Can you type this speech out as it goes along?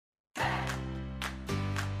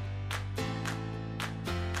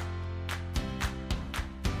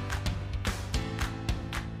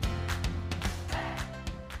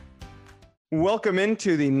Welcome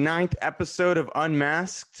into the 9th episode of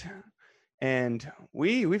Unmasked, and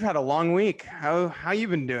we've had a long week. How you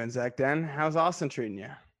been doing, Zach? Den? How's Austin treating you?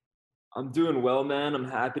 I'm doing well, man. I'm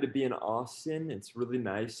happy to be in Austin. It's really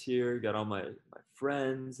nice here. Got all my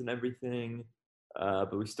friends and everything,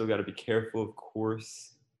 but we still got to be careful, of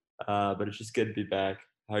course. But it's just good to be back.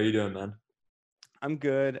 How are you doing, man? I'm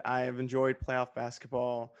good. I have enjoyed playoff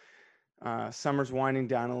basketball. Summer's winding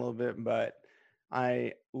down a little bit, but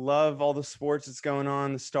I love all the sports that's going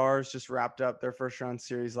on. The Stars just wrapped up their first round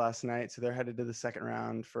series last night, so they're headed to the second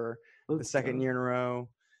round for the Let's second go. year in a row.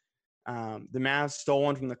 The Mavs stole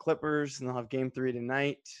one from the Clippers, and they'll have Game 3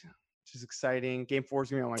 tonight, which is exciting. Game 4 is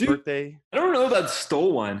gonna be on my Dude, birthday. I don't know about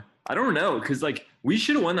stole one. I don't know because we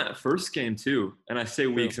should have won that first game too. And I say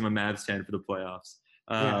we True. because I'm a Mavs fan for the playoffs.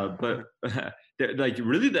 Yeah. But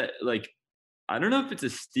really I don't know if it's a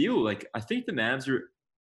steal. I think the Mavs are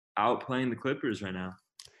outplaying the Clippers right now.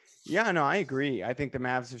 Yeah, no, I agree. I think the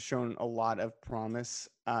Mavs have shown a lot of promise.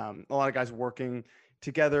 A lot of guys working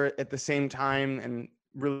together at the same time, and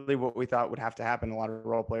really what we thought would have to happen. A lot of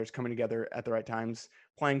role players coming together at the right times,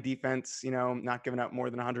 playing defense. Not giving up more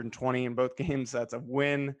than 120 in both games. That's a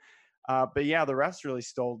win. But yeah, the refs really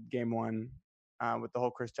stole game one with the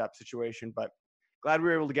whole Chris Kristaps situation. But glad we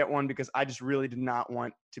were able to get one because I just really did not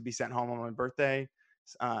want to be sent home on my birthday.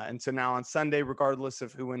 And so now on Sunday, regardless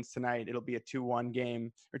of who wins tonight, it'll be a 2-1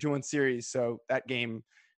 game or 2-1 series. So that game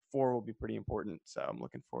 4 will be pretty important. So I'm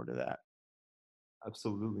looking forward to that.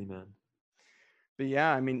 Absolutely, man. But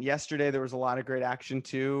yeah, I mean, yesterday there was a lot of great action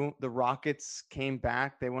too. The Rockets came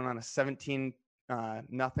back. They went on a 17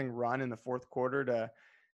 nothing run in the fourth quarter to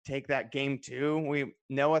take that game 2.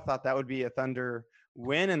 Noah thought that would be a Thunder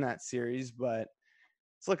win in that series, but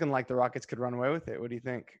it's looking like the Rockets could run away with it. What do you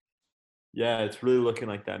think? Yeah, it's really looking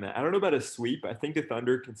like that, man. I don't know about a sweep. I think the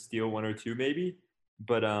Thunder can steal one or two, maybe,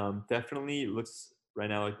 but definitely looks right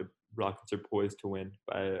now like the Rockets are poised to win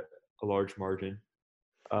by a large margin.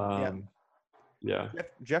 Yeah, Um, yeah,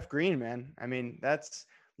 Jeff Green, man. I mean,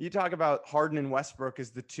 you talk about Harden and Westbrook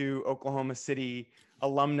as the two Oklahoma City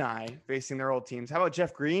alumni facing their old teams. How about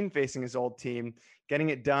Jeff Green facing his old team,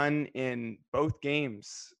 getting it done in both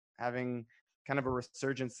games, having kind of a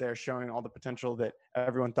resurgence there, showing all the potential that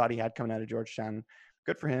everyone thought he had coming out of Georgetown.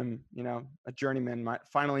 Good for him, a journeyman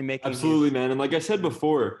finally making absolutely, his. man. And like I said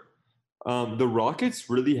before, the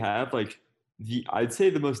Rockets really have I'd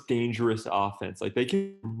say the most dangerous offense. Like they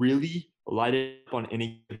can really light it up on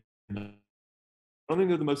any. I don't think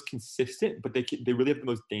they're the most consistent, but they really have the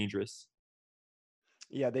most dangerous.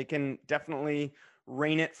 Yeah, they can definitely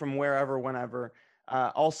rain it from wherever, whenever.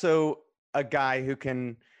 Also, a guy who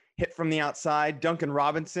can hit from the outside, Duncan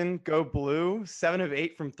Robinson, go blue, 7 of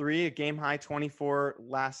 8 from 3, a game high 24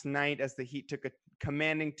 last night as the Heat took a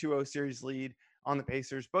commanding 2-0 series lead on the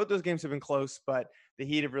Pacers. Both those games have been close, but the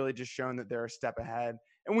Heat have really just shown that they're a step ahead.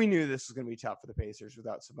 And we knew this was going to be tough for the Pacers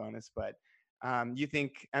without Sabonis. But you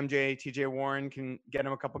think MJ, TJ Warren can get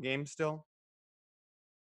him a couple games still?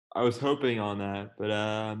 I was hoping on that, but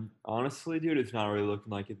honestly, dude, it's not really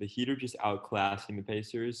looking like it. The Heat are just outclassing the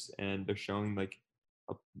Pacers, and they're showing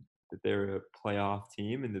a, that they're a playoff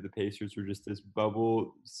team, and that the Pacers were just this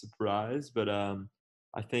bubble surprise. But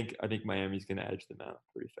I think Miami's going to edge them out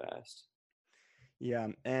pretty fast. Yeah,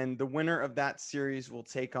 and the winner of that series will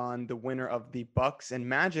take on the winner of the Bucks and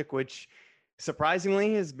Magic, which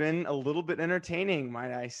surprisingly has been a little bit entertaining,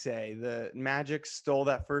 might I say. The Magic stole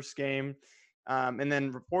that first game, and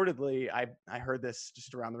then reportedly, I heard this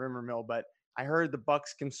just around the rumor mill, but I heard the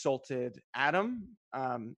Bucks consulted Adam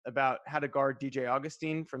about how to guard DJ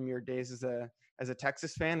Augustine from your days as a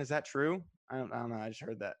Texas fan. Is that true? I don't know. I just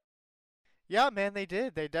heard that. Yeah, man, they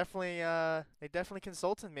did. They definitely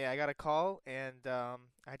consulted me. I got a call, and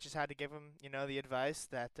I just had to give them, the advice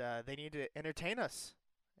that they need to entertain us,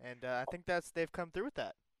 and I think they've come through with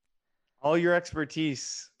that. All your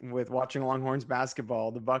expertise with watching Longhorns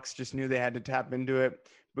basketball, the Bucks just knew they had to tap into it.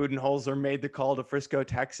 Budenholzer made the call to Frisco,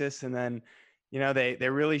 Texas, and then, they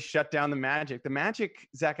really shut down the Magic. The Magic,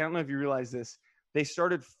 Zach, I don't know if you realize this, they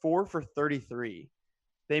started 4 for 33.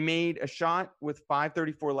 They made a shot with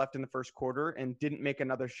 5:34 left in the first quarter and didn't make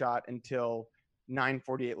another shot until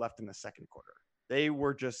 9:48 left in the second quarter. They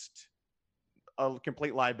were just a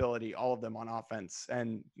complete liability, all of them on offense,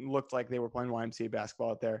 and looked like they were playing YMCA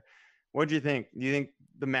basketball out there. What do you think? Do you think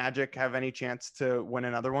the Magic have any chance to win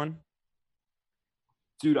another one?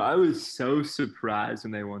 Dude, I was so surprised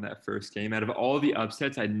when they won that first game. Out of all the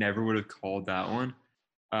upsets, I never would have called that one.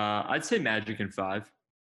 I'd say Magic in 5.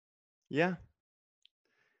 Yeah,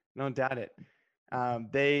 don't doubt it.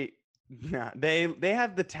 They yeah, they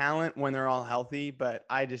have the talent when they're all healthy, but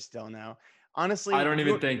I just don't know. Honestly, I don't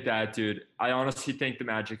even think that, dude. I honestly think the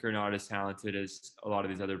Magic are not as talented as a lot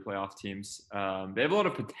of these other playoff teams. They have a lot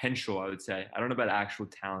of potential, I would say. I don't know about actual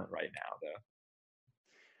talent right now, though.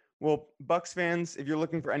 Well, Bucks fans, if you're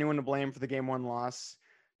looking for anyone to blame for the game one loss,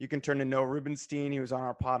 you can turn to Noah Rubenstein. He was on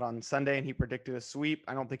our pod on Sunday and he predicted a sweep.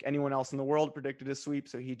 I don't think anyone else in the world predicted a sweep,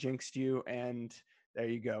 so he jinxed you, and there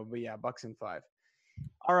you go. But yeah, Bucks in 5.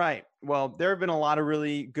 All right. Well, there have been a lot of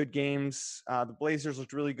really good games. The Blazers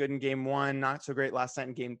looked really good in game 1, not so great last night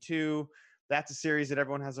in game 2. That's a series that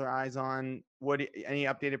everyone has their eyes on. Any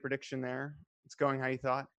updated prediction there? It's going how you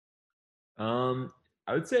thought? I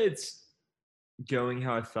would say it's going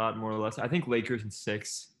how I thought, more or less. I think Lakers in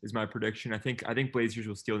 6 is my prediction. I think Blazers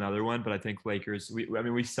will steal another one, but I think Lakers.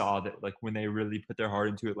 We saw that like when they really put their heart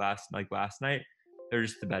into it last night, they're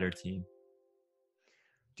just the better team.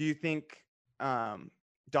 Do you think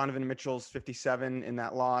Donovan Mitchell's 57 in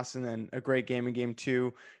that loss and then a great game in game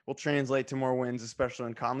 2 will translate to more wins, especially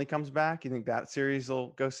when Conley comes back? You think that series will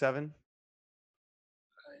go 7?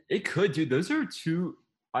 It could, dude. Those are two.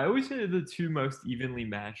 I always say they're the two most evenly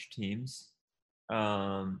matched teams.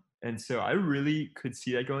 And so I really could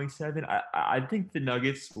see that going 7. I think the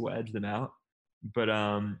Nuggets will edge them out, but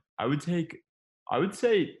I would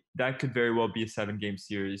say that could very well be a 7-game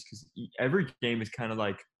series because every game is kind of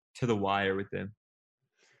like to the wire with them.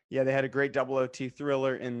 Yeah, they had a great double OT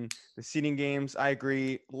thriller in the seeding games. I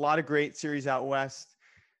agree. A lot of great series out west.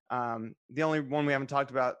 The only one we haven't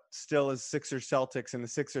talked about still is Sixers Celtics, and the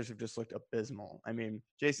Sixers have just looked abysmal. I mean,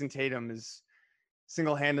 Jason Tatum is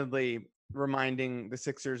single-handedly reminding the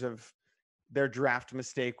Sixers of their draft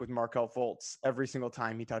mistake with Markelle Fultz every single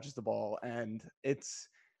time he touches the ball. And it's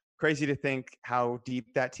crazy to think how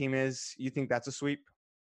deep that team is. You think that's a sweep?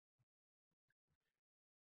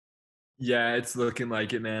 Yeah, it's looking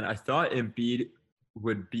like it, man. I thought Embiid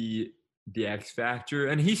would be the X factor,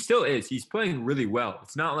 and he still is. He's playing really well.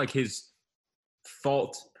 It's not like his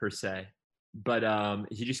fault per se, but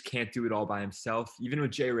he just can't do it all by himself. Even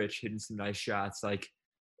with Jay Rich hitting some nice shots, like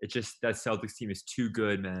it just that Celtics team is too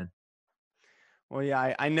good, man. Well,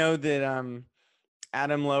 yeah, I know that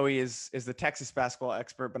Adam Lowy is the Texas basketball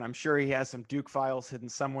expert, but I'm sure he has some Duke files hidden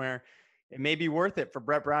somewhere. It may be worth it for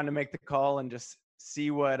Brett Brown to make the call and just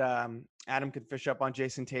see what Adam could fish up on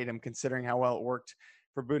Jason Tatum, considering how well it worked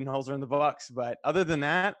for Budenholzer and the Bucks. But other than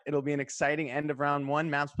that, it'll be an exciting end of round 1.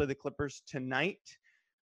 Mavs play the Clippers tonight,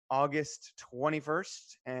 August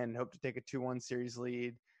 21st, and hope to take a 2-1 series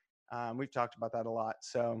lead. We've talked about that a lot,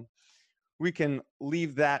 so we can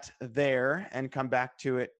leave that there and come back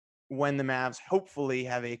to it when the Mavs hopefully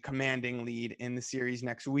have a commanding lead in the series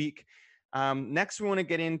next week. Next, we want to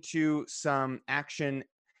get into some action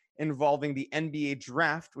involving the NBA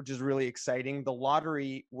draft, which is really exciting. The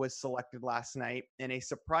lottery was selected last night in a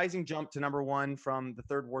surprising jump to number 1 from the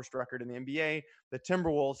 3rd worst record in the NBA. The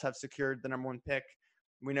Timberwolves have secured the number 1 pick.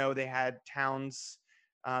 We know they had Towns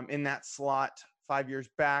in that slot 5 years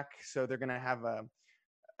back, so they're going to have a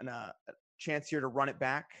chance here to run it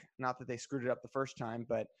back. Not that they screwed it up the first time,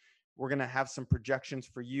 but we're going to have some projections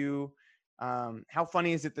for you. How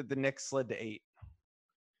funny is it that the Knicks slid to 8?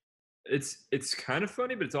 It's kind of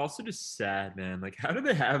funny, but it's also just sad, man. Like, how do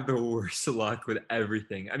they have the worst luck with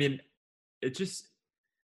everything? I mean, it just,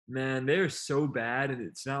 man, they're so bad, and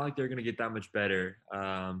it's not like they're going to get that much better.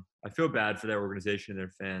 I feel bad for their organization and their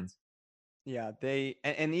fans. Yeah,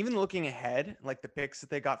 and even looking ahead, like the picks that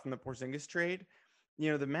they got from the Porzingis trade, the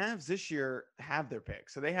Mavs this year have their pick.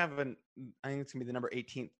 So they have I think it's gonna be the number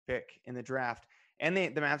 18th pick in the draft. And the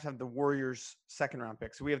Mavs have the Warriors 2nd round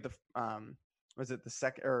pick. So we have the was it the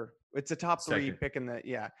second, or it's a top 3 pick in the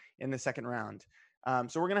 2nd round.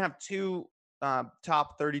 So we're gonna have 2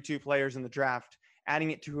 top 32 players in the draft,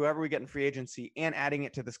 adding it to whoever we get in free agency and adding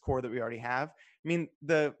it to this core that we already have. I mean,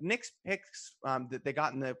 the Knicks picks that they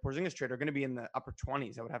got in the Porzingis trade are going to be in the upper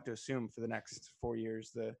 20s, I would have to assume, for the next 4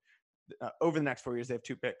 years. Over the next 4 years, they have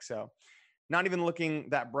 2 picks. So not even looking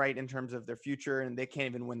that bright in terms of their future, and they can't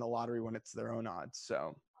even win the lottery when it's their own odds.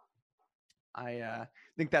 So I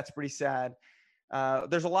think that's pretty sad.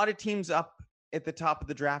 There's a lot of teams up at the top of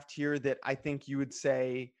the draft here that I think you would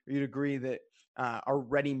say, or you'd agree that are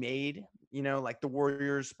ready-made. Like the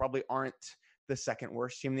Warriors probably aren't the 2nd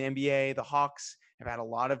worst team in the NBA. The Hawks have had a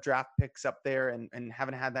lot of draft picks up there and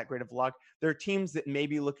haven't had that great of luck. There are teams that may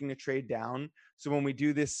be looking to trade down. So when we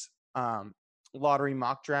do this lottery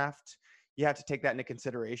mock draft, you have to take that into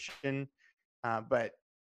consideration. But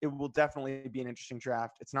it will definitely be an interesting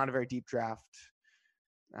draft. It's not a very deep draft.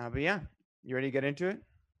 But yeah, you ready to get into it?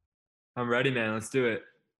 I'm ready, man. Let's do it.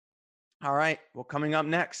 All right. Well, coming up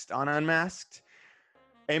next on Unmasked,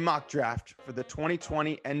 a mock draft for the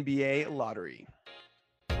 2020 NBA lottery.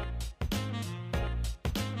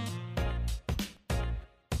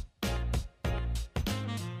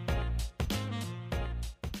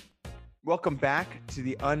 Welcome back to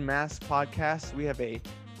the Unmasked podcast. We have a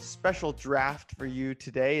special draft for you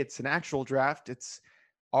today. It's an actual draft. It's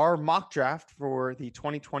our mock draft for the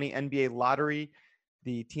 2020 NBA lottery.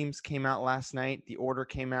 The teams came out last night. The order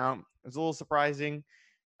came out. It was a little surprising.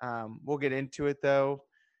 We'll get into it though.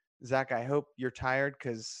 Zach, I hope you're tired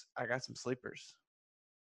because I got some sleepers.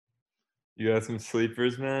 You got some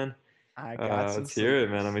sleepers, man? I got some Let's hear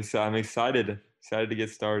it, man. sleepers. I'm excited. Excited to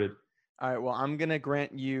get started. All right, well, I'm going to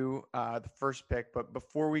grant you the first pick, but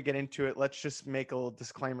before we get into it, let's just make a little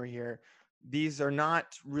disclaimer here. These are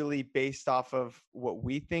not really based off of what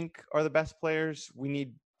we think are the best players. We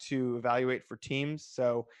need to evaluate for teams.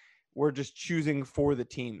 So we're just choosing for the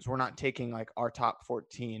teams. We're not taking like our top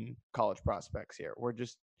 14 college prospects here. We're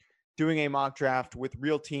just doing a mock draft with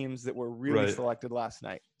real teams that were really Right. selected last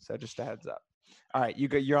night. So just a heads up. All right,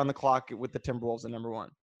 you're on the clock with the Timberwolves at number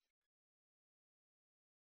 1.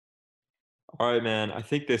 All right, man. I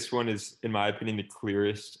think this one is, in my opinion, the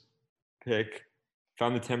clearest pick. If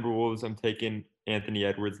I'm the Timberwolves, I'm taking Anthony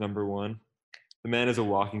Edwards, number 1. The man is a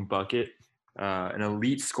walking bucket, an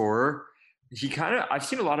elite scorer. I've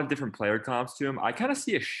seen a lot of different player comps to him. I kind of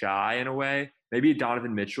see a Shy in a way, maybe a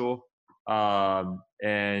Donovan Mitchell. And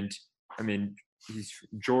I mean, he's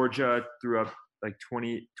Georgia, threw up like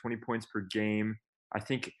 20 points per game. I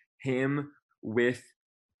think him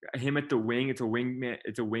at the wing, it's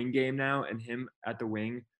a wing game now, and him at the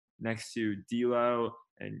wing next to D'Lo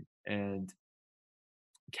and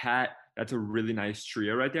Cat. That's a really nice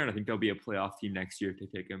trio right there, and I think they'll be a playoff team next year if they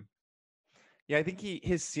take him. Yeah, I think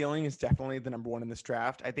his ceiling is definitely the number 1 in this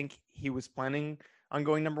draft. I think he was planning on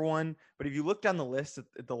going number 1, but if you look down the list at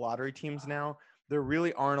the lottery teams now, there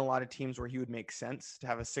really aren't a lot of teams where he would make sense to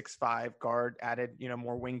have a 6'5" guard added,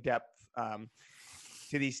 more wing depth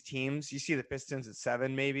to these teams. You see the Pistons at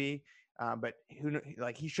 7 maybe, but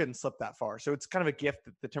he shouldn't slip that far. So it's kind of a gift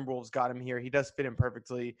that the Timberwolves got him here. He does fit in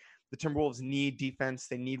perfectly. The Timberwolves need defense.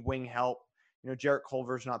 They need wing help. Jarrett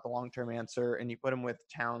Culver's not the long-term answer, and you put him with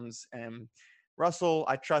Towns and Russell.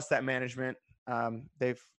 I trust that management.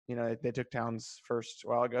 They took Towns first a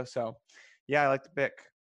while ago. So yeah, I like the pick.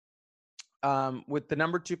 With the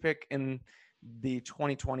number 2 pick in the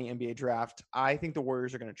 2020 NBA draft, I think the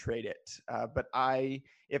Warriors are going to trade it. But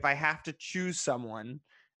if I have to choose someone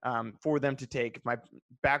for them to take, if my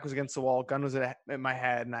back was against the wall, gun was at my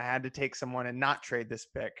head, and I had to take someone and not trade this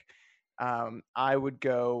pick, I would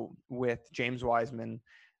go with James Wiseman,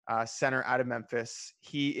 center out of Memphis.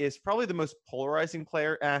 He is probably the most polarizing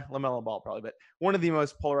player, LaMelo Ball probably, but one of the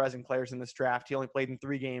most polarizing players in this draft. He only played in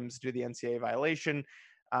 3 games due to the NCAA violation.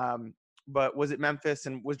 But was at Memphis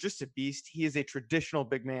and was just a beast. He is a traditional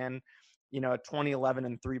big man, 2011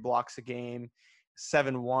 and 3 blocks a game,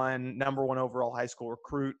 7'1", number 1 overall high school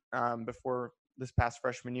recruit before this past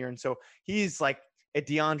freshman year. And so he's like a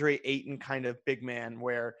DeAndre Ayton kind of big man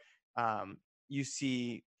where you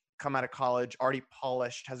see come out of college, already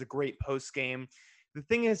polished, has a great post game. The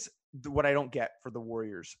thing is, what I don't get for the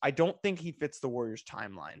Warriors, I don't think he fits the Warriors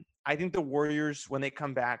timeline. I think the Warriors, when they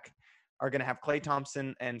come back, are going to have Klay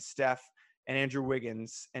Thompson and Steph and Andrew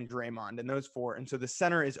Wiggins and Draymond and those 4. And so the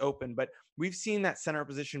center is open, but we've seen that center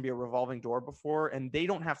position be a revolving door before, and they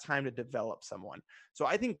don't have time to develop someone. So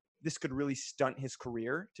I think this could really stunt his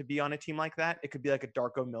career to be on a team like that. It could be like a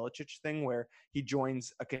Darko Milicic thing where he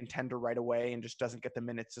joins a contender right away and just doesn't get the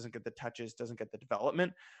minutes, doesn't get the touches, doesn't get the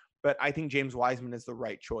development. But I think James Wiseman is the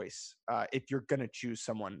right choice if you're going to choose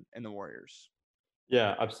someone in the Warriors.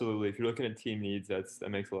 Yeah, absolutely. If you're looking at team needs, that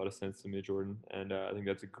makes a lot of sense to me, Jordan. And I think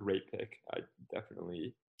that's a great pick. I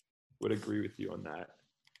definitely would agree with you on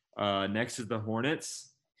that. Next is the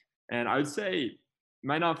Hornets. And I would say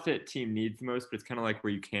might not fit team needs the most, but it's kind of like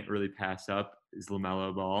where you can't really pass up is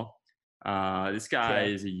LaMelo Ball. This guy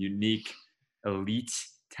is a unique, elite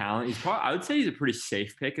talent. I would say he's a pretty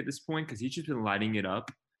safe pick at this point because he's just been lighting it up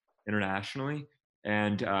internationally.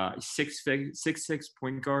 And 6'6"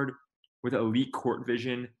 point guard with elite court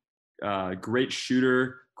vision, great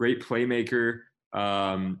shooter, great playmaker.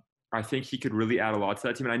 I think he could really add a lot to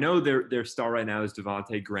that team. And I know their star right now is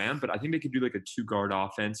Devontae Graham, but I think they could do like a 2-guard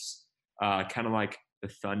offense, kind of like the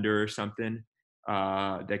Thunder or something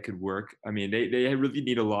that could work. I mean, they really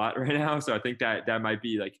need a lot right now. So I think that might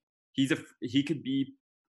be like he could be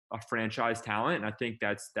a franchise talent. And I think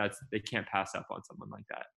that's they can't pass up on someone like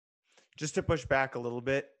that. Just to push back a little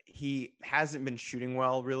bit, he hasn't been shooting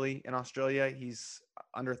well really in Australia. He's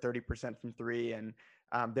under 30% from 3, and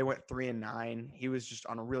they went 3-9. He was just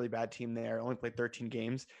on a really bad team there. Only played 13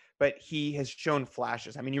 games, but he has shown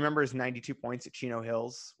flashes. I mean, you remember his 92 points at Chino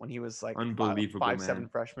Hills when he was like unbelievable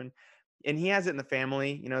 5'7" freshman, and he has it in the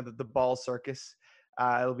family. The ball circus.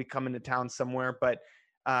 It'll be coming to town somewhere, but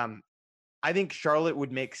I think Charlotte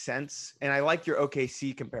would make sense. And I like your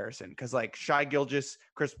OKC comparison because like Shai Gilgeous,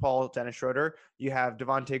 Chris Paul, Dennis Schroeder, you have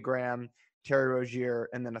Devontae Graham, Terry Rozier,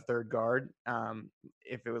 and then a third guard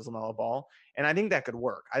if it was LaMelo Ball. And I think that could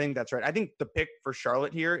work. I think that's right. I think the pick for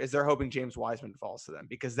Charlotte here is they're hoping James Wiseman falls to them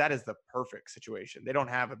because that is the perfect situation. They don't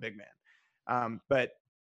have a big man. But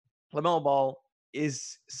LaMelo Ball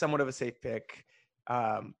is somewhat of a safe pick.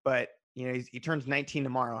 But, he turns 19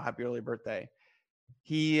 tomorrow. Happy early birthday.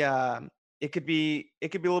 It could be a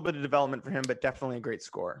little bit of development for him, but definitely a great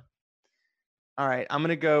score. All right, I'm going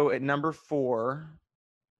to go at number 4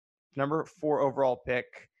 overall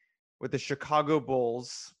pick with the Chicago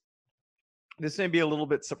Bulls. This may be a little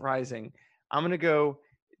bit surprising. I'm going to go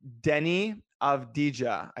Deni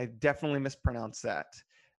Avdija. I definitely mispronounced that.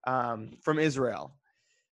 From Israel.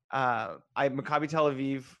 Maccabi Tel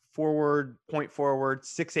Aviv, point forward,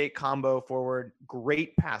 6'8" combo forward,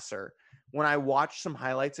 great passer. When I watched some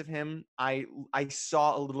highlights of him, I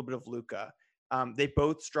saw a little bit of Luka. They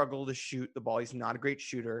both struggle to shoot the ball. He's not a great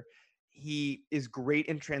shooter. He is great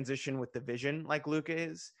in transition with the vision like Luka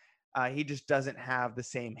is. He just doesn't have the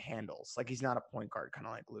same handles. Like he's not a point guard, kind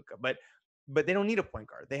of like Luka. But they don't need a point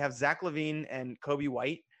guard. They have Zach LaVine and Kobe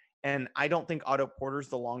White. And I don't think Otto Porter's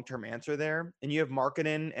the long-term answer there. And you have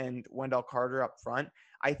Markkanen and Wendell Carter up front.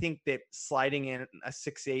 I think that sliding in a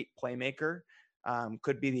 6'8" playmaker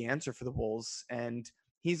could be the answer for the Bulls. And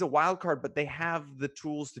he's a wild card, but they have the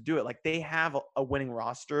tools to do it. Like they have a winning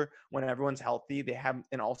roster when everyone's healthy. They have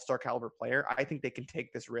an all-star caliber player. I think they can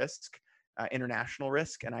take this risk, international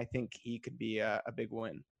risk, and I think he could be a big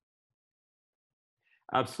win.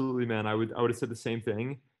 Absolutely, man. I would have said the same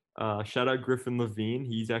thing. Shout out Griffin Levine.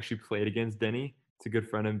 He's actually played against Deni. It's a good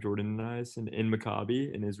friend of Jordan and I's in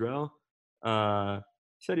Maccabi in Israel.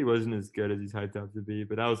 He said he wasn't as good as he's hyped up to be,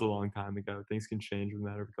 but that was a long time ago. Things can change in a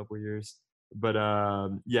matter of a couple of years. But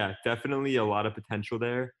yeah, definitely a lot of potential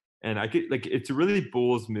there. And it's a really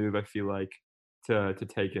Bulls move, I feel like, to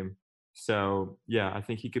take him. So yeah, I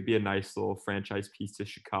think he could be a nice little franchise piece to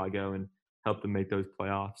Chicago and help them make those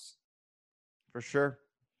playoffs. For sure.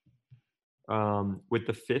 With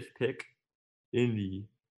the 5th pick in the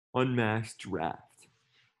unmaxed draft,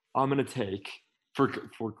 I'm gonna take for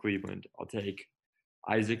Cleveland. I'll take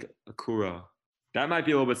Isaac Okoro. That might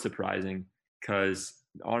be a little bit surprising because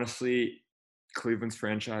honestly, Cleveland's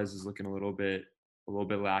franchise is looking a little bit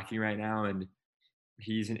lacking right now, and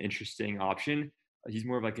he's an interesting option. He's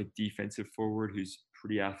more of like a defensive forward who's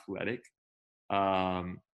pretty athletic, but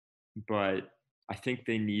I think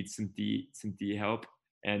they need some D help.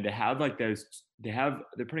 And they have they're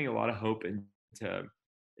putting a lot of hope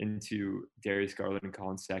into Darius Garland and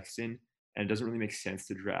Colin Sexton, and it doesn't really make sense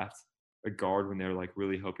to draft a guard when they're like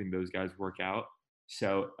really hoping those guys work out.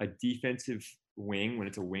 So a defensive wing, when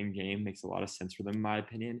it's a wing game, makes a lot of sense for them, in my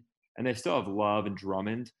opinion. And they still have Love and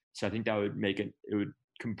Drummond, so I think that would it would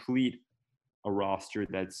complete a roster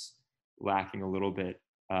that's lacking a little bit,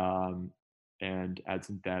 and add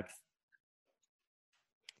some depth.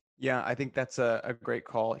 Yeah, I think that's a great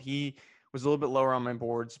call. He was a little bit lower on my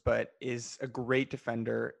boards, but is a great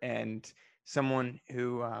defender and someone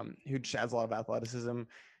who just adds a lot of athleticism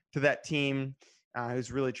to that team,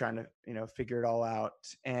 who's really trying to figure it all out.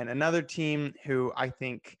 And another team who I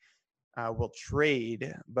think will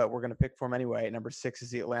trade, but we're going to pick for him anyway. Number 6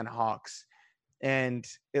 is the Atlanta Hawks, and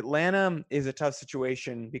Atlanta is a tough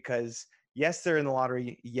situation because yes, they're in the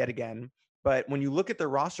lottery yet again. But when you look at their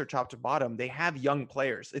roster top to bottom, they have young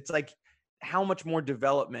players. It's like, how much more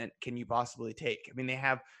development can you possibly take? I mean, they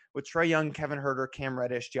have with Trae Young, Kevin Huerter, Cam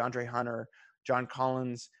Reddish, DeAndre Hunter, John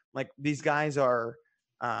Collins. Like these guys are,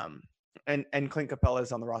 and Clint Capella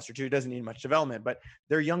is on the roster too. He doesn't need much development, but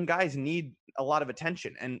their young guys need a lot of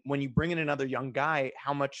attention. And when you bring in another young guy,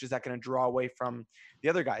 how much is that going to draw away from the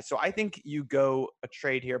other guys? So I think you go a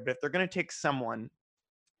trade here, but if they're going to take someone,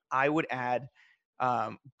 I would add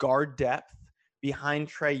guard depth behind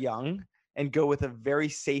Trae Young and go with a very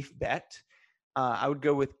safe bet. I would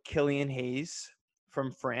go with Killian Hayes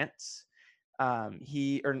from France.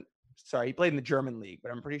 He played in the German league,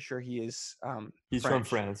 but I'm pretty sure he is He's French. from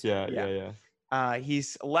France. Yeah.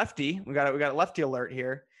 He's a lefty. We got a lefty alert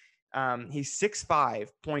here. He's 6'5",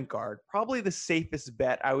 point guard, probably the safest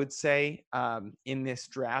bet I would say in this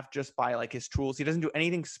draft, just by like his tools. He doesn't do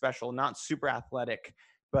anything special, not super athletic,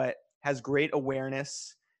 but has great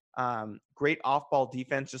awareness, great off-ball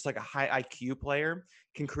defense, just like a high IQ player,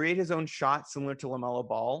 can create his own shot similar to LaMelo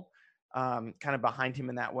Ball, kind of behind him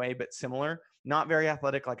in that way, but similar. Not very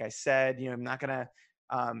athletic, like I said. I'm not going to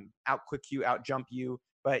out-quick you, out-jump you,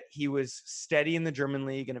 but he was steady in the German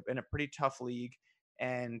league in a pretty tough league,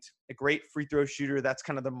 and a great free throw shooter. That's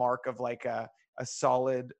kind of the mark of like a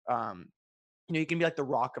solid he can be like the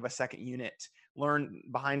rock of a second unit, learn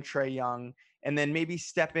behind Trae Young, and then maybe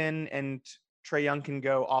step in and Trae Young can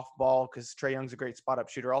go off ball because Trae Young's a great spot up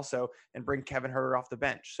shooter also, and bring Kevin Huerter off the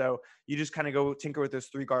bench. So you just kind of go tinker with those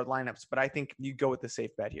 3 guard lineups. But I think you go with the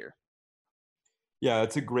safe bet here. Yeah,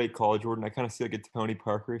 that's a great call, Jordan. I kind of see like a Tony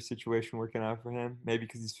Parker situation working out for him. Maybe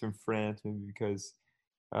because he's from France, maybe because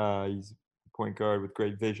he's a point guard with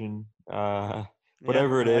great vision.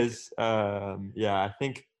 Whatever it is, yeah, I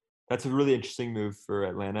think that's a really interesting move for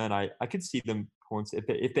Atlanta, and I could see them points if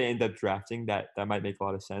they end up drafting that might make a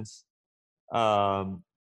lot of sense.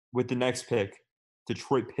 With the next pick,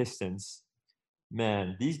 Detroit Pistons.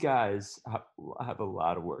 Man, these guys have a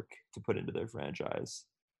lot of work to put into their franchise.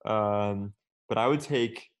 But I would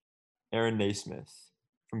take Aaron Naismith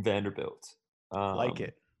from Vanderbilt. Like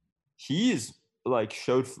it. He is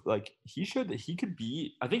showed that he could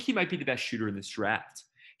be. I think he might be the best shooter in this draft.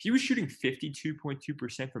 He was shooting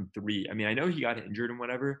 52.2% from 3. I mean, I know he got injured and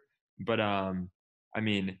whatever, but I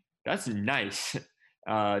mean, that's nice.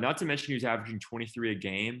 Not to mention he was averaging 23 a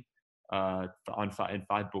game in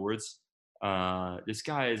 5 boards. This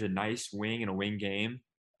guy is a nice wing in a wing game,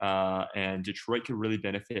 and Detroit could really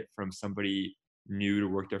benefit from somebody new to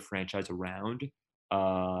work their franchise around.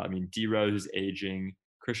 I mean, D Rose is aging.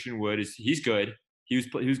 Christian Wood he's good. He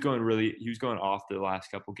was going off the last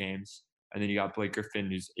couple games, and then you got Blake Griffin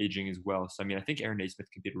who's aging as well. So I mean, I think Aaron Naismith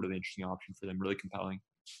could be a really interesting option for them. Really compelling.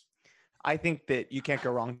 I think that you can't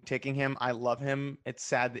go wrong taking him. I love him. It's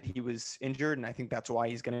sad that he was injured, and I think that's why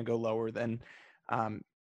he's going to go lower than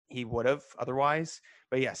he would have otherwise.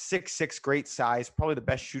 But yeah, 6'6", great size, probably the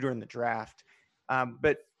best shooter in the draft.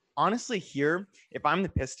 But honestly here, if I'm the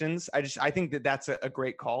Pistons, I think that's a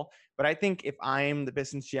great call. But I think if I'm the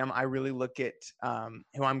Pistons GM, I really look at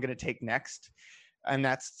who I'm going to take next, and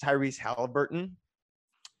that's Tyrese Halliburton.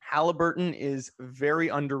 Halliburton is very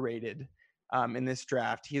underrated in this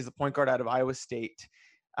draft. He is the point guard out of Iowa State.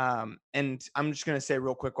 And I'm just going to say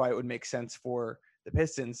real quick why it would make sense for the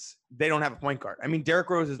Pistons. They don't have a point guard. I mean, Derrick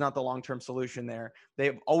Rose is not the long-term solution there.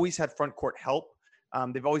 They've always had front court help.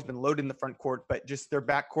 They've always been loaded in the front court, but just their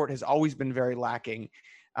back court has always been very lacking.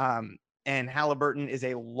 And Halliburton is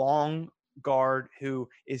a long guard who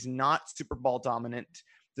is not super ball dominant,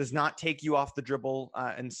 does not take you off the dribble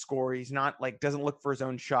and score. He's not doesn't look for his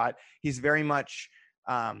own shot. He's very much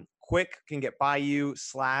quick, can get by you,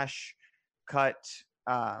 slash, cut,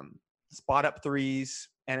 spot up threes,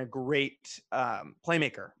 and a great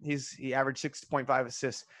playmaker. He averaged 6.5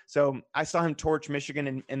 assists. So I saw him torch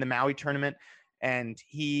Michigan in the Maui tournament, and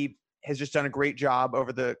he has just done a great job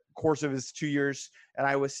over the course of his 2 years at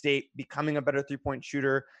Iowa State, becoming a better three-point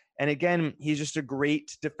shooter. And again, he's just a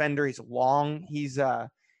great defender. He's long. He's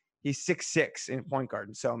 6'6" in point guard.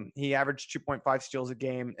 And so he averaged 2.5 steals a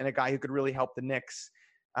game, and a guy who could really help the Knicks,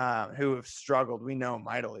 who have struggled, we know,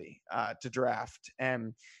 mightily to draft.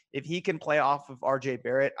 And if he can play off of RJ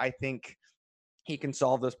Barrett, I think he can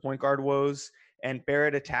solve those point guard woes. And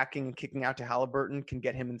Barrett attacking and kicking out to Halliburton can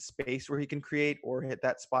get him in space where he can create or hit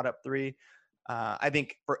that spot up three. I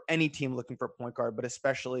think for any team looking for a point guard, but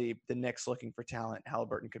especially the Knicks looking for talent,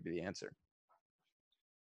 Halliburton could be the answer.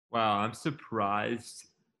 Wow, I'm surprised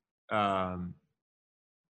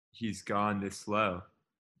he's gone this low.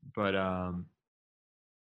 But I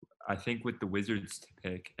think with the Wizards to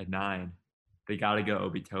pick at 9, they got to go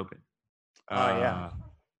Obi Toppin.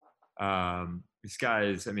 This guy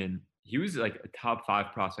is, I mean, he was like a top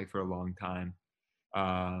 5 prospect for a long time.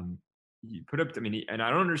 He put up, I mean, and I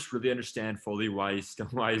don't really understand fully why he's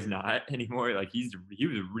not anymore. Like he was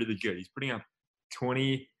really good. He's putting up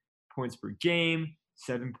 20 points per game,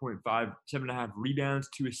 7.5 rebounds,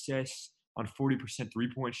 2 assists on 40%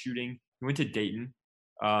 3-point shooting. He went to Dayton.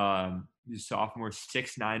 He's a sophomore,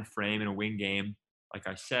 6'9" frame in a wing game. Like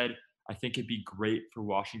I said, I think it'd be great for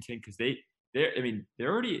Washington because they're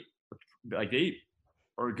already like they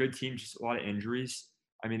are a good team, just a lot of injuries.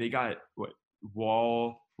 I mean, they got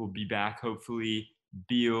Wall will be back hopefully.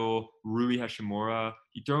 Beal, Rui Hachimura.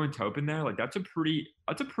 You throw in Toppin there, like that's a pretty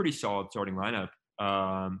solid starting lineup.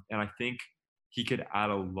 And I think he could add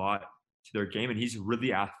a lot to their game. And he's a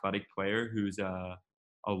really athletic player who's a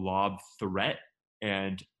lob threat.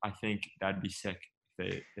 And I think that'd be sick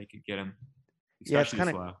if they could get him.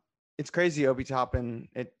 Especially it's crazy. Obi Toppin,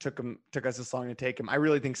 it took us this long to take him. I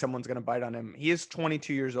really think someone's going to bite on him. He is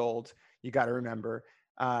 22 years old. You got to remember.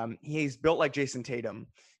 He's built like Jason Tatum,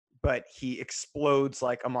 but he explodes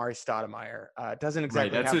like Amari Stoudemire. Doesn't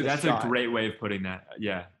exactly right. have the that's shot. a great way of putting that.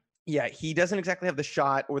 Yeah. Yeah, he doesn't exactly have the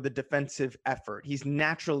shot or the defensive effort. He's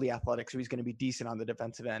naturally athletic, so he's going to be decent on the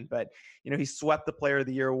defensive end. But he swept the Player of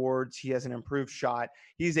the Year awards. He has an improved shot.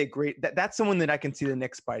 He's a great. That's someone that I can see the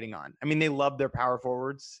Knicks biting on. I mean, they love their power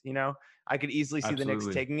forwards. I could easily see the Knicks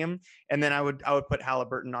Absolutely. taking him, and then I would put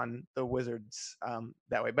Halliburton on the Wizards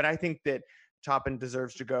that way. But I think that Toppin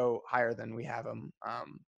deserves to go higher than we have him.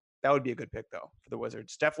 That would be a good pick though for the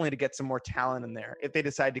Wizards. Definitely to get some more talent in there if they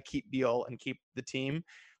decide to keep Beal and keep the team.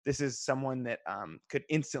 This is someone that could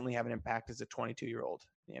instantly have an impact as a 22-year-old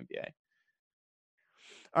in the NBA.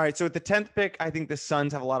 All right, so at the 10th pick, I think the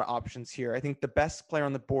Suns have a lot of options here. I think the best player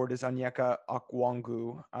on the board is Onyeka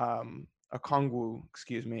Okongwu,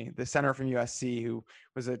 excuse me, the center from USC who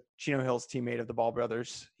was a Chino Hills teammate of the Ball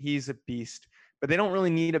brothers. He's a beast, but they don't really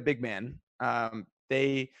need a big man.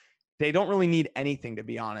 They don't really need anything, to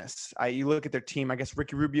be honest. You look at their team, I guess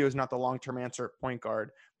Ricky Rubio is not the long-term answer at point guard.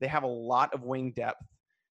 They have a lot of wing depth.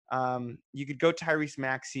 You could go Tyrese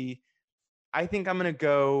Maxey. I think I'm going to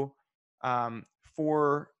go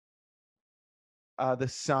for the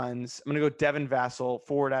Suns. I'm going to go Devin Vassell,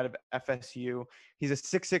 forward out of FSU. He's a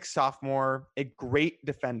 6'6" sophomore, a great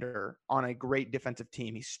defender on a great defensive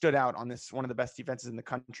team. He stood out on this, one of the best defenses in the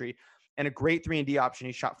country, and a great 3-and-D option.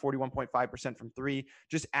 He shot 41.5% from three,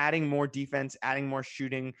 just adding more defense, adding more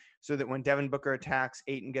shooting so that when Devin Booker attacks,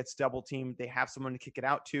 Ayton gets double teamed, they have someone to kick it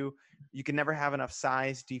out to. You can never have enough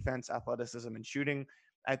size, defense, athleticism, and shooting.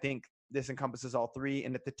 I think this encompasses all three.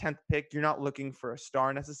 And at the 10th pick, you're not looking for a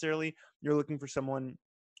star necessarily. You're looking for someone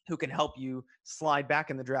who can help you slide back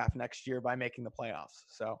in the draft next year by making the playoffs.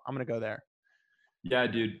 So I'm going to go there. Yeah,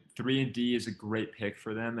 dude, 3-and-D is a great pick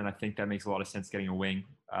for them, and I think that makes a lot of sense getting a wing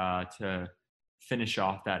to finish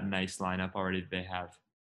off that nice lineup already they have.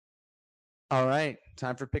 All right,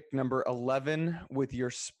 time for pick number 11 with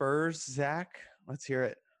your Spurs, Zach. Let's hear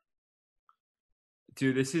it.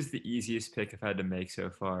 Dude, this is the easiest pick I've had to make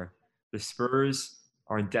so far. The Spurs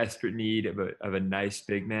are in desperate need of a nice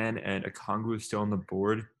big man, and Okongwu is still on the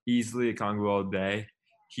board. Easily Okongwu all day.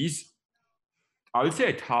 He's, I would say,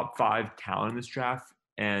 a top 5 talent in this draft,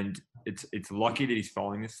 and it's lucky that he's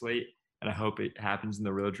falling this late, and I hope it happens in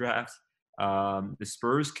the real draft. The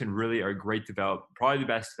Spurs are a great probably the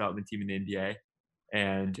best development team in the NBA,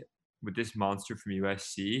 and with this monster from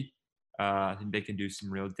USC, I think they can do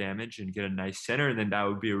some real damage and get a nice center, and then that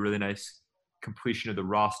would be a really nice completion of the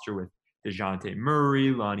roster with DeJounte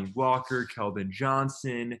Murray, Lonnie Walker, Keldon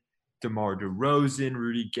Johnson, DeMar DeRozan,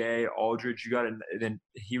 Rudy Gay, Aldridge. Then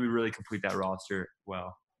he would really complete that roster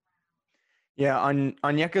well. Yeah,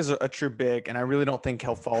 Onyeka's a true big, and I really don't think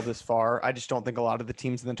he'll fall this far. I just don't think a lot of the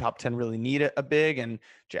teams in the top 10 really need a big, and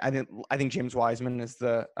I think James Wiseman is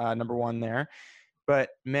the number one there. But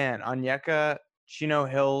man, Onyeka, Chino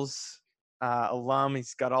Hills alum,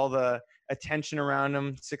 he's got all the attention around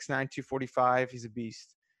him. 6'9", 245. He's a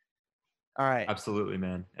beast. All right. Absolutely,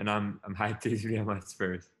 man, and I'm hyped to be on my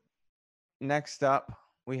Spurs. Next up,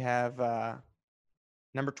 we have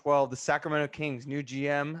number 12, the Sacramento Kings, new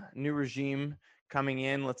GM, new regime coming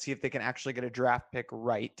in. Let's see if they can actually get a draft pick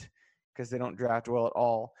right because they don't draft well at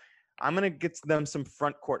all. I'm going to get them some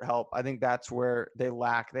front court help. I think that's where they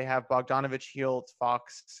lack. They have Bogdanovich, Hield,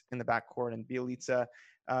 Fox in the backcourt, and Bjelica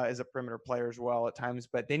is a perimeter player as well at times,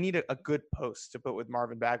 but they need a good post to put with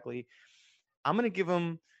Marvin Bagley. I'm going to give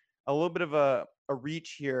them a little bit of a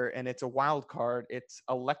reach here, and it's a wild card. It's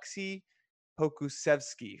Alexei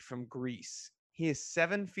Pokusevski from Greece. He is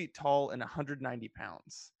 7 feet tall and 190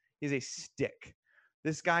 pounds. He's a stick.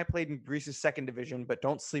 This guy played in Greece's second division, but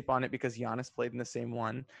don't sleep on it because Giannis played in the same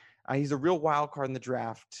one. He's a real wild card in the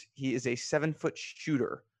draft. He is a 7-foot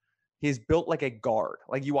shooter. He's built like a guard.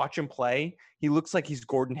 Like you watch him play, he looks like he's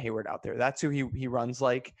Gordon Hayward out there. That's who he runs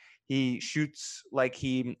like. He shoots like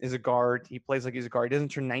he is a guard. He plays like he's a guard. He doesn't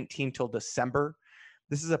turn 19 till December.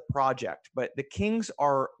 This is a project, but the Kings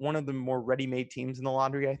are one of the more ready-made teams in the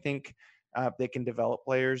lottery, I think. They can develop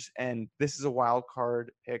players, and this is a wild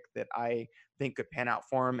card pick that I think could pan out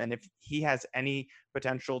for him. And if he has any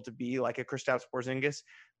potential to be like a Kristaps Porzingis,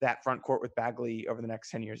 that front court with Bagley over the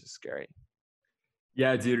next 10 years is scary.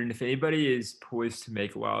 Yeah, dude. And if anybody is poised to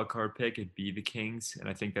make a wild card pick, it'd be the Kings. And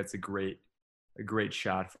I think that's a great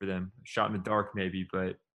shot for them. Shot in the dark, maybe,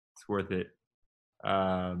 but it's worth it.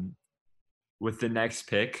 With the next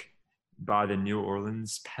pick by the New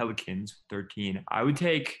Orleans Pelicans, 13, I would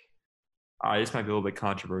take. This might be a little bit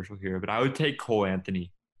controversial here, but I would take Cole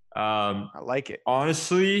Anthony. I like it.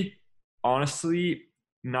 Honestly,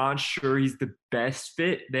 not sure he's the best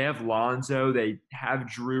fit. They have Lonzo. They have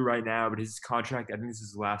Drew right now, but his contract, I think this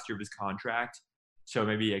is the last year of his contract. So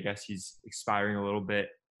maybe I guess he's expiring a little bit.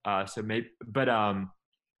 I just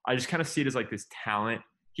kind of see it as like this talent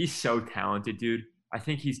he's so talented, dude. I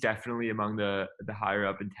think he's definitely among the higher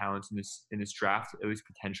up in talents in this draft, at least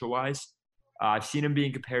potential wise. I've seen him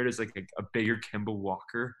being compared as like a bigger Kimball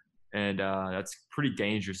Walker, and that's pretty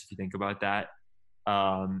dangerous if you think about that.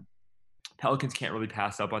 Um, Pelicans can't really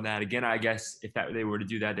pass up on that. Again, I guess if they were to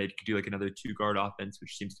do that, they could do like another 2 guard offense,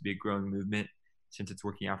 which seems to be a growing movement since it's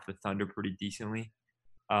working out for the Thunder pretty decently.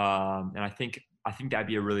 And I think that'd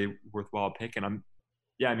be a really worthwhile pick. And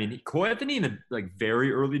I mean, Cole Anthony in the like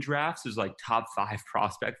very early drafts is like top 5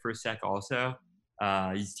 prospect for a sec. Also,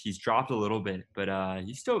 he's dropped a little bit, but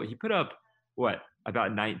he put up what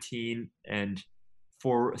about 19 and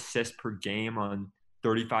 4 assists per game on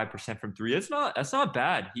 35% from 3. That's not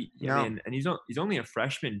bad. No. I mean, and he's only a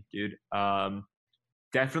freshman, dude.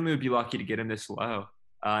 Definitely would be lucky to get him this low.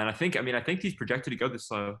 And I think he's projected to go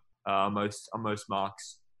this low on most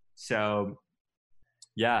mocks. So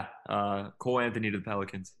yeah, Cole Anthony to the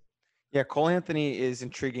Pelicans. Yeah, Cole Anthony is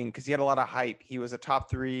intriguing because he had a lot of hype. He was a top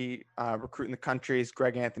 3 recruit in the country. He's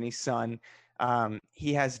Greg Anthony's son.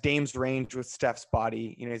 He has Dame's range with Steph's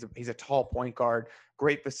body. You know, he's a tall point guard,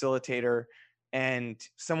 great facilitator, and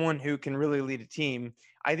someone who can really lead a team.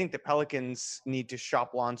 I think the Pelicans need to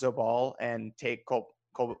shop Lonzo Ball and take Cole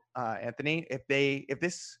Anthony. If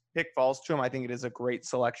this pick falls to him, I think it is a great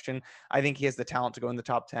selection. I think he has the talent to go in the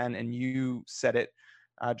top 10, and you said it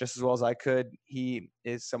just as well as I could. He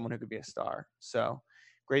is someone who could be a star. So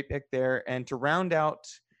great pick there. And to round out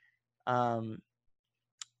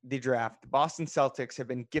the draft, the Boston Celtics have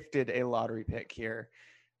been gifted a lottery pick here.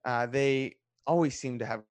 They always seem to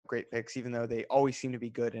have great picks, even though they always seem to be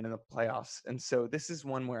good and in the playoffs. And so this is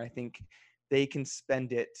one where I think they can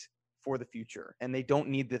spend it for the future, and they don't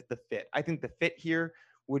need the fit. I think the fit here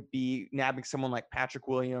would be nabbing someone like Patrick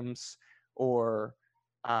Williams or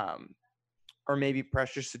maybe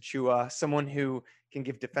Precious Achua, someone who can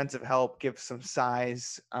give defensive help, give some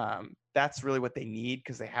size. That's really what they need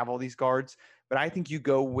because they have all these guards. But I think you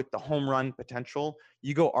go with the home run potential.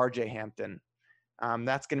 You go RJ Hampton.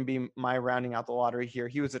 That's going to be my rounding out the lottery here.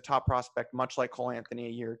 He was a top prospect, much like Cole Anthony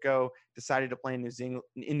a year ago, decided to play in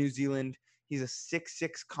New Zealand. He's a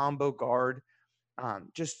 6'6" combo guard,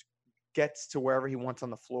 just gets to wherever he wants on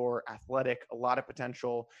the floor, athletic, a lot of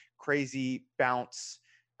potential, crazy bounce.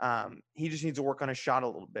 He just needs to work on his shot a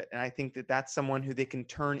little bit. And I think that's someone who they can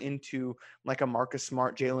turn into like a Marcus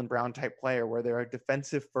Smart, Jaylen Brown type player where they're a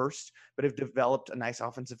defensive first, but have developed a nice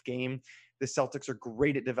offensive game. The Celtics are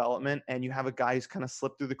great at development, and you have a guy who's kind of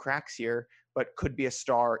slipped through the cracks here, but could be a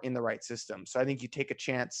star in the right system. So I think you take a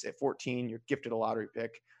chance at 14, you're gifted a lottery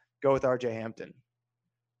pick. Go with RJ Hampton.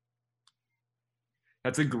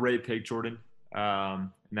 That's a great pick, Jordan. And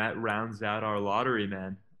that rounds out our lottery,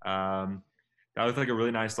 man. That was like a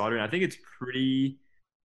really nice lottery. And I think it's pretty,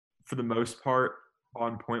 for the most part,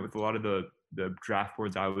 on point with a lot of the draft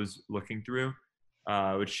boards I was looking through,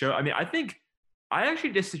 which show. I mean, I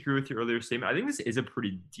actually disagree with your earlier statement. I think this is a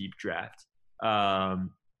pretty deep draft.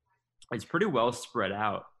 It's pretty well spread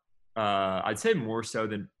out. I'd say more so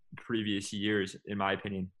than previous years, in my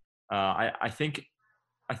opinion. I think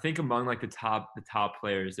among like the top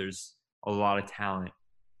players, there's a lot of talent.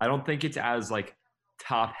 I don't think it's as like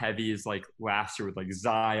top heavy as like last year with like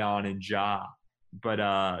Zion and Ja, but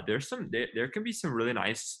there can be some really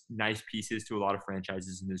nice pieces to a lot of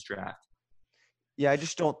franchises in this draft. Yeah, I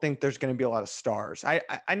just don't think there's going to be a lot of stars. I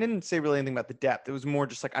didn't say really anything about the depth. It was more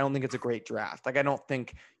just like I don't think it's a great draft. Like I don't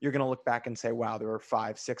think you're going to look back and say, wow, there were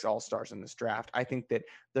 5, 6 all-stars in this draft. I think that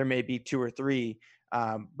there may be 2 or 3,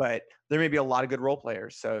 but there may be a lot of good role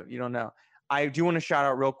players. So you don't know. I do want to shout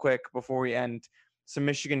out real quick before we end some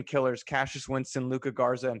Michigan killers: Cassius Winston, Luka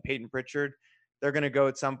Garza, and Peyton Pritchard. They're going to go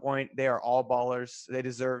at some point. They are all ballers. They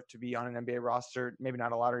deserve to be on an NBA roster. Maybe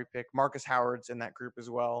not a lottery pick. Marcus Howard's in that group as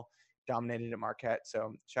well. Dominated at Marquette.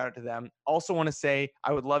 So shout out to them. Also want to say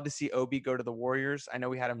I would love to see Obi go to the Warriors. I know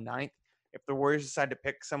we had him 9th. If the Warriors decide to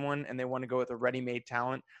pick someone and they want to go with a ready-made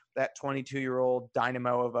talent, that 22-year-old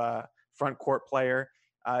dynamo of a front court player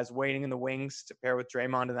is waiting in the wings to pair with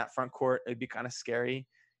Draymond in that front court. It'd be kind of scary.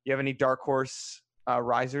 You have any dark horse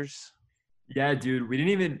risers? Yeah, dude. We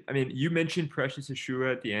didn't even. I mean, you mentioned Precious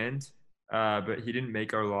Achua at the end, but he didn't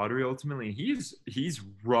make our lottery ultimately. He's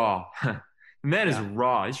raw. The man is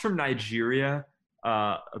raw. He's from Nigeria,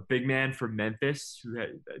 a big man from Memphis,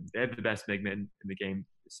 they have the best big men in the game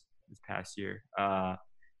this past year.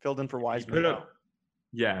 Filled in for Wiseman.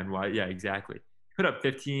 Yeah, exactly. Put up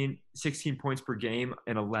 16 points per game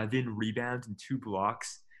and 11 rebounds and 2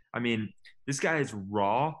 blocks. I mean, this guy is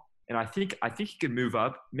raw, and I think he could move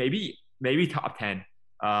up, maybe top 10.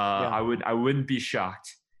 I wouldn't be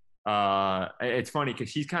shocked. It's funny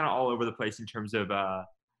because he's kind of all over the place in terms of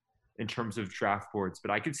in terms of draft boards, but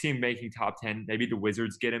I could see him making top 10. Maybe the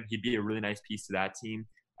Wizards get him. He'd be a really nice piece to that team.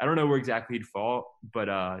 I don't know where exactly he'd fall,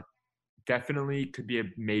 but definitely could be a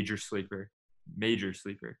major sleeper. Major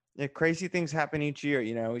sleeper. Yeah, crazy things happen each year.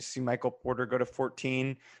 We see Michael Porter go to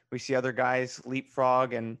 14. We see other guys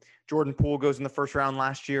leapfrog, and Jordan Poole goes in the first round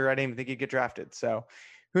last year. I didn't even think he'd get drafted. So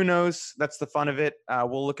who knows? That's the fun of it.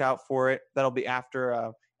 We'll look out for it. That'll be after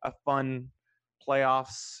a fun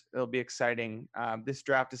playoffs. It'll be exciting. This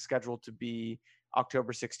draft is scheduled to be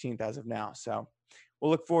October 16th as of now. So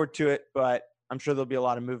we'll look forward to it, but I'm sure there'll be a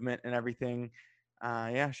lot of movement and everything.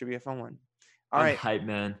 Should be a fun one. All right. Hype,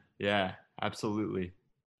 man. Yeah, absolutely.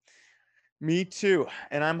 Me too.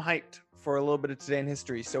 And I'm hyped for a little bit of Today in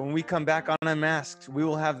History. So when we come back on Unmasked, we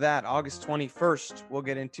will have that August 21st. We'll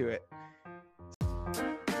get into it.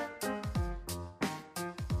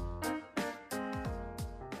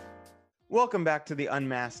 Welcome back to the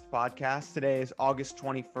Unmasked podcast. Today is August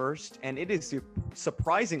 21st, and it is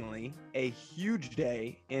surprisingly a huge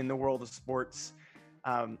day in the world of sports.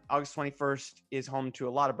 August 21st is home to a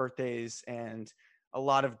lot of birthdays and a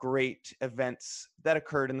lot of great events that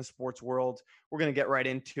occurred in the sports world. We're going to get right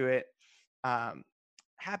into it.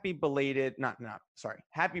 Happy birthday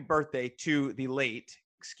to the late,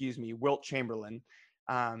 Wilt Chamberlain.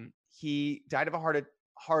 He died of a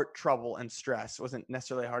heart trouble and stress. It wasn't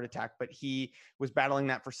necessarily a heart attack, but he was battling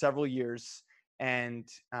that for several years. And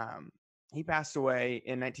he passed away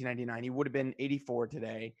in 1999. He would have been 84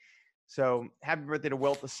 today. So happy birthday to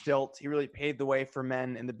Wilt the Stilt. He really paved the way for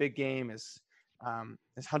men in the big game. His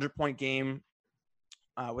 100-point game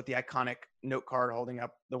with the iconic note card holding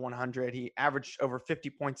up the 100. He averaged over 50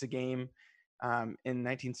 points a game in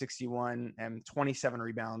 1961 and 27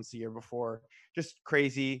 rebounds the year before. Just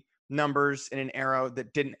crazy numbers in an era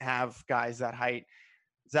that didn't have guys that height.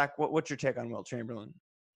 Zach, what's your take on Wilt Chamberlain?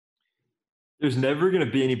 There's never going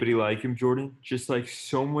to be anybody like him, Jordan. Just like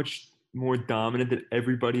so much more dominant than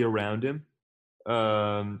everybody around him.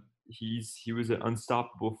 He was an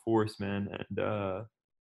unstoppable force, man, and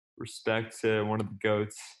respect to one of the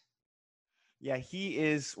GOATs. Yeah, he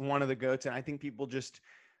is one of the GOATs, and I think people just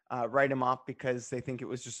write him off because they think it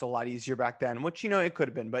was just a lot easier back then, which, it could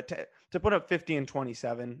have been. But to put up 50 and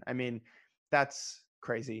 27, I mean, that's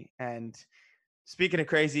crazy. And speaking of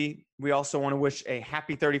crazy, we also want to wish a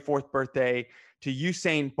happy 34th birthday to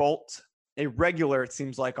Usain Bolt, a regular, it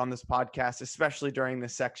seems like, on this podcast, especially during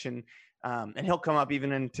this section. And he'll come up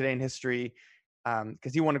even in Today in History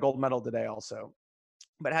because he won a gold medal today also.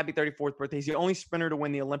 But happy 34th birthday. He's the only sprinter to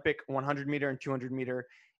win the Olympic 100 meter and 200 meter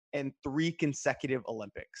in 3 consecutive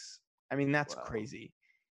Olympics. I mean, that's crazy.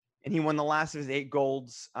 And he won the last of his 8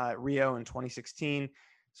 golds at Rio in 2016.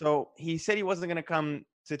 So he said he wasn't going to come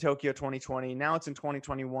to Tokyo 2020. Now it's in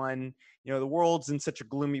 2021. The world's in such a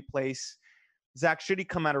gloomy place. Zach, should he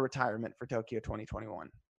come out of retirement for Tokyo 2021?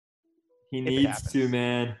 He needs to,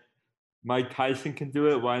 man. Mike Tyson can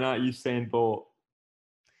do it. Why not Usain Bolt?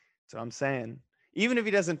 That's what I'm saying. Even if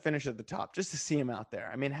he doesn't finish at the top, just to see him out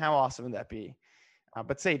there. I mean, how awesome would that be?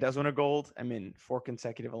 But say he does win a gold. 4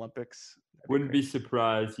 consecutive Olympics. Wouldn't be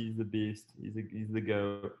surprised. He's the beast. He's the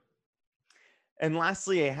GOAT. And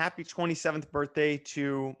lastly, a happy 27th birthday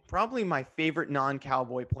to probably my favorite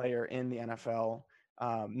non-Cowboy player in the NFL,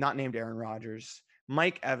 not named Aaron Rodgers,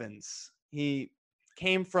 Mike Evans. He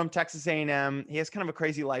came from Texas A&M. He has kind of a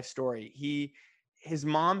crazy life story. His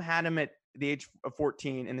mom had him at the age of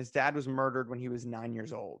 14, and his dad was murdered when he was 9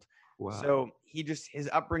 years old. Wow. So his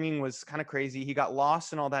upbringing was kind of crazy. He got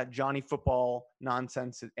lost in all that Johnny football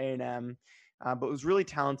nonsense at A&M, but was really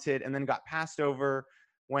talented, and then got passed over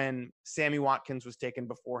when Sammy Watkins was taken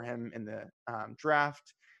before him in the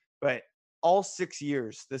draft. But all 6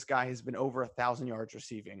 years, this guy has been over 1,000 yards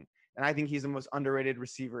receiving. And I think he's the most underrated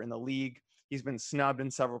receiver in the league. He's been snubbed in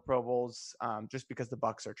several Pro Bowls just because the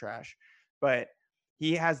Bucs are trash. But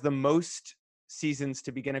he has the most seasons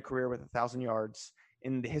to begin a career with 1,000 yards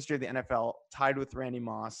in the history of the NFL, tied with Randy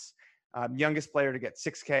Moss. Youngest player to get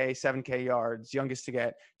 6K, 7K yards, youngest to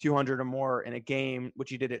get 200 or more in a game, which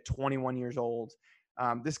he did at 21 years old.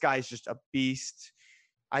 This guy is just a beast.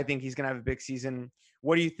 I think he's going to have a big season.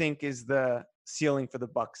 What do you think is the ceiling for the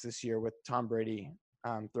Bucs this year with Tom Brady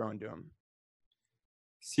throwing to him?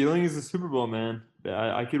 Ceiling is the Super Bowl, man.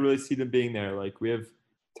 I could really see them being there. Like, we have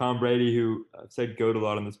Tom Brady, who I've said GOAT a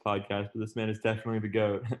lot on this podcast, but this man is definitely the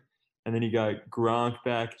GOAT. And then you got Gronk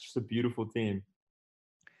back. It's just a beautiful team.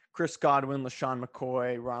 Chris Godwin, LaShawn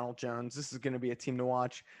McCoy, Ronald Jones. This is going to be a team to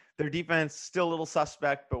watch. Their defense still a little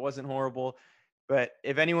suspect, but wasn't horrible. But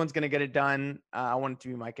if anyone's going to get it done, I want it to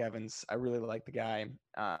be Mike Evans. I really like the guy. He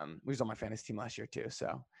was on my fantasy team last year too.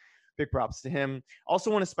 So big props to him. Also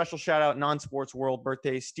want a special shout out, non-sports world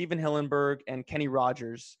birthdays, Steven Hillenberg and Kenny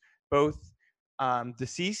Rogers, both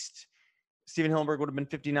deceased. Steven Hillenberg would have been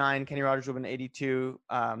 59. Kenny Rogers would have been 82.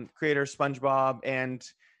 Creator SpongeBob and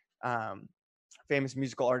famous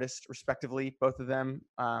musical artist, respectively, both of them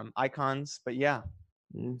icons. But yeah.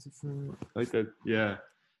 Like that, yeah.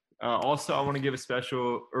 Also, I want to give a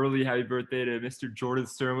special early happy birthday to Mr. Jordan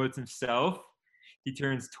Sternwitz himself. He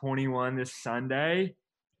turns 21 this Sunday,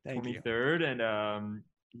 Thank you. 23rd, and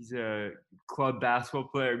he's a club basketball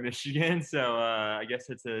player at Michigan. So I guess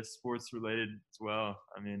it's a sports related as well.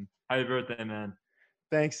 I mean, happy birthday, man.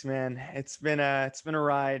 Thanks, man. It's been a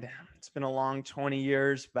ride. It's been a long 20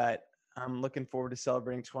 years, but I'm looking forward to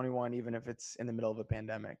celebrating 21, even if it's in the middle of a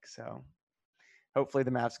pandemic. So hopefully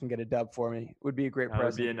the Mavs can get a dub for me. It would be a great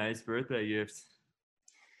present. That would be a nice birthday gift.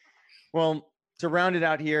 Well, to round it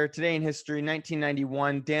out here, today in history,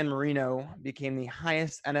 1991, Dan Marino became the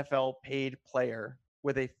highest NFL paid player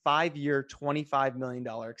with a 5-year, $25 million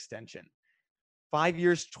extension. 5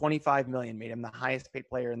 years, $25 million made him the highest paid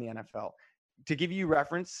player in the NFL. To give you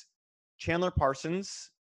reference, Chandler Parsons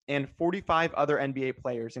and 45 other NBA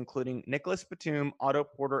players, including Nicholas Batum, Otto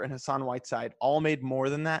Porter, and Hassan Whiteside, all made more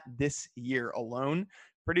than that this year alone.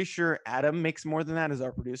 Pretty sure Adam makes more than that as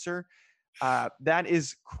our producer. That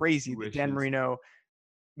is crazy. That Dan Marino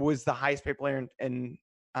was the highest paid player in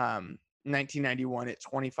 1991 at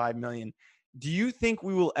 $25 million. Do you think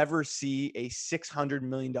we will ever see a $600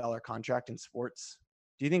 million contract in sports?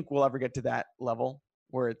 Do you think we'll ever get to that level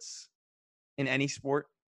where it's in any sport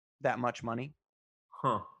that much money?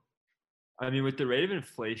 I mean, with the rate of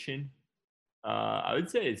inflation, I would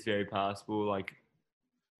say it's very possible. Like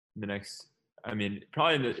the next, I mean,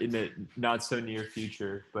 probably in the not so near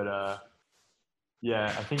future, but yeah,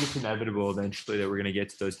 I think it's inevitable eventually that we're going to get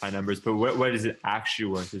to those high numbers. But what is it actually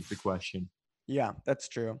worth is the question. Yeah, that's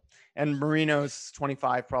true. And Marino's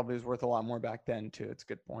 25 probably was worth a lot more back then too. It's a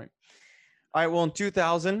good point. All right, well, in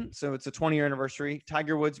 2000, so it's a 20-year anniversary,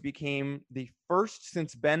 Tiger Woods became the first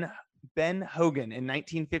since Ben Hogan in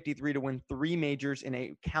 1953 to win 3 majors in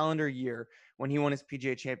a calendar year when he won his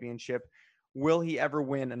PGA Championship. Will he ever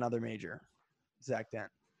win another major? Zach Dent.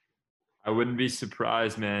 I wouldn't be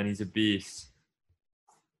surprised, man. He's a beast.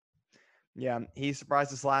 Yeah, he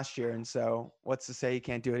surprised us last year, and so what's to say he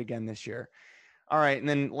can't do it again this year? All right, and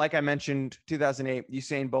then like I mentioned, 2008,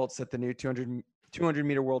 Usain Bolt set the new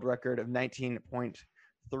 200-meter world record of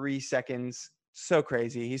 19.3 seconds. So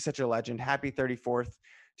crazy. He's such a legend. Happy 34th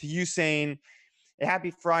to Usain. A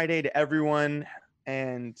happy Friday to everyone,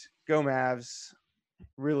 and go Mavs.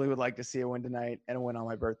 Really would like to see a win tonight and a win on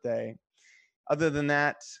my birthday. Other than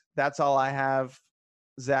that, that's all I have.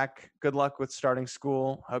 Zach, good luck with starting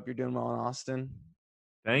school. Hope you're doing well in Austin.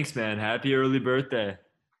 Thanks, man. Happy early birthday.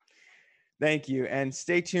 Thank you. And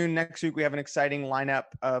stay tuned. Next week, we have an exciting lineup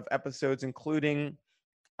of episodes, including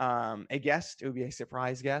a guest. It would be a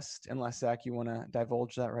surprise guest, unless, Zach, you want to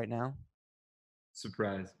divulge that right now.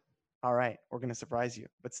 Surprise. All right. We're going to surprise you.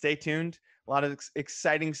 But stay tuned. A lot of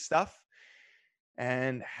exciting stuff.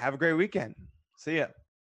 And have a great weekend. See ya.